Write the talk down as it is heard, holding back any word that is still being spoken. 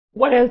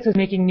What else is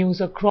making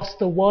news across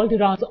the world?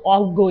 Iran's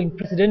outgoing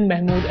president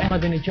Mahmoud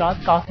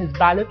Ahmadinejad cast his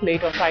ballot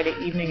late on Friday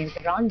evening in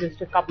Tehran,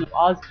 just a couple of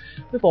hours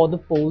before the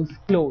polls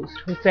closed.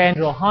 Hussein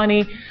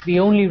Rouhani,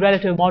 the only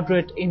relative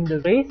moderate in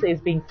the race,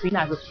 is being seen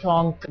as a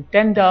strong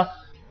contender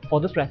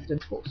for the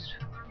president's post.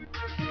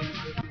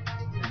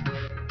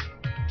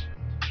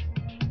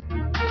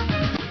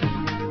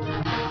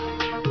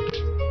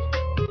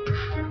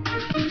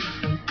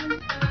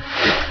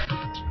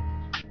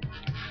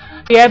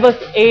 The Airbus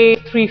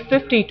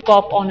A350 took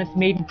off on its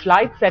maiden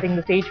flight, setting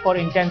the stage for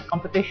intense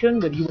competition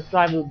with US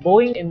rival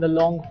Boeing in the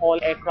long-haul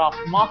aircraft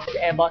market.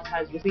 Airbus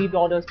has received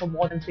orders for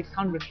more than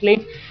 600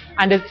 planes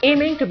and is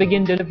aiming to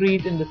begin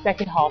deliveries in the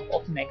second half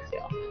of next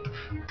year.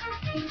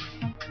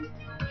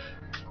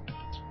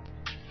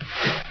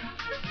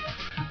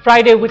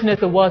 Friday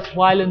witnessed the worst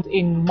violence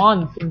in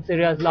months in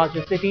Syria's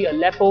largest city,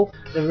 Aleppo.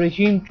 The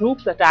regime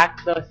troops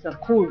attacked the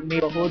Sakur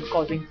neighborhood,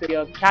 causing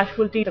severe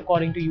casualties.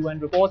 According to UN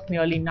reports,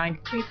 nearly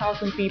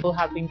 93,000 people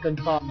have been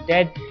confirmed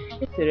dead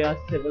in Syria's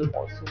civil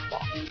war so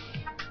far.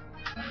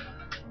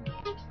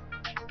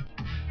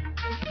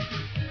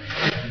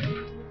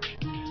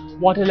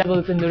 Water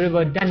levels in the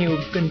river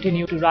Danube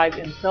continue to rise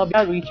in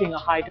Serbia, reaching a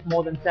height of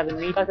more than 7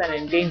 meters and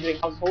endangering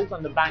households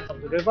on the banks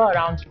of the river.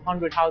 Around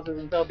 200 houses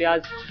in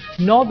Serbia's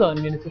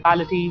northern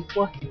municipalities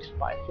were hit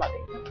by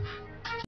flooding.